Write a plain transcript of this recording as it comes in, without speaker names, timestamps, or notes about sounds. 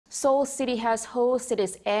Seoul City has hosted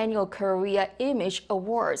its annual Korea Image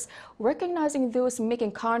Awards, recognizing those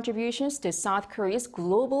making contributions to South Korea's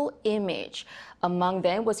global image. Among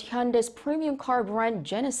them was Hyundai's premium car brand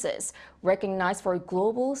Genesis, recognized for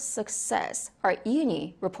global success. Our Lee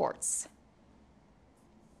Eun-hee reports.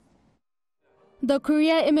 The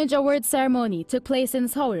Korea Image Awards ceremony took place in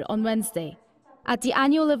Seoul on Wednesday. At the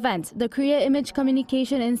annual event, the Korea Image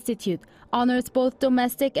Communication Institute honors both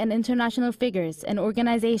domestic and international figures and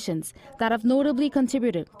organizations that have notably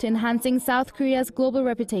contributed to enhancing South Korea's global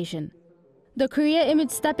reputation. The Korea Image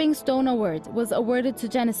Stepping Stone Award was awarded to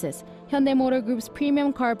Genesis, Hyundai Motor Group's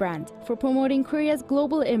premium car brand, for promoting Korea's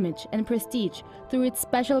global image and prestige through its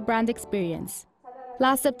special brand experience.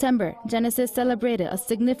 Last September, Genesis celebrated a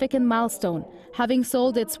significant milestone, having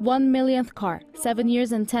sold its 1-millionth car 7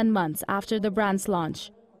 years and 10 months after the brand's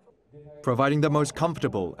launch. Providing the most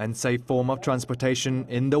comfortable and safe form of transportation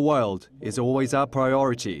in the world is always our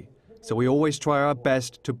priority, so we always try our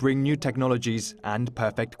best to bring new technologies and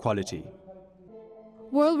perfect quality.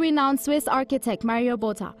 World-renowned Swiss architect Mario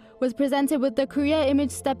Botta was presented with the Korea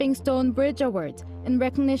Image Stepping Stone Bridge Award in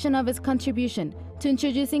recognition of his contribution to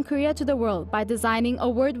introducing Korea to the world by designing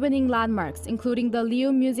award-winning landmarks including the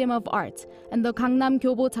Liu Museum of Art and the Gangnam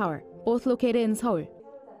Gyobo Tower, both located in Seoul.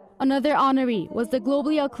 Another honoree was the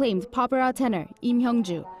globally acclaimed opera tenor Im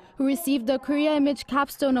Hyung-ju, who received the Korea Image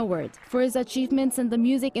Capstone Award for his achievements in the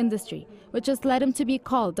music industry, which has led him to be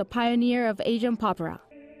called the pioneer of Asian opera.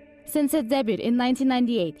 Since his debut in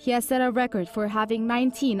 1998, he has set a record for having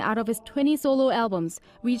 19 out of his 20 solo albums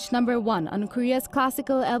reach #1 on Korea's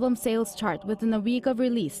classical album sales chart within a week of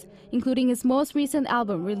release, including his most recent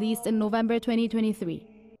album released in November 2023.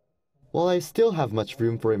 While I still have much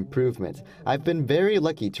room for improvement, I've been very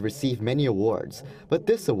lucky to receive many awards, but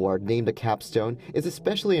this award, named a capstone, is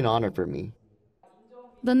especially an honor for me.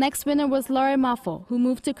 The next winner was Laure Maffo, who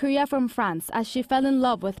moved to Korea from France as she fell in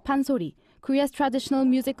love with pansori, Korea's traditional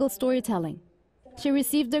musical storytelling. She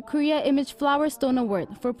received the Korea Image Flower Stone Award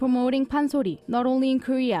for promoting pansori not only in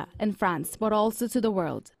Korea and France, but also to the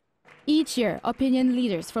world. Each year, opinion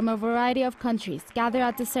leaders from a variety of countries gather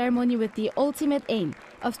at the ceremony with the ultimate aim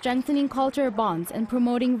of strengthening cultural bonds and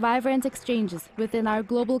promoting vibrant exchanges within our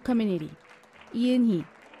global community. Lee Eun-hee,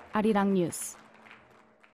 Arirang News.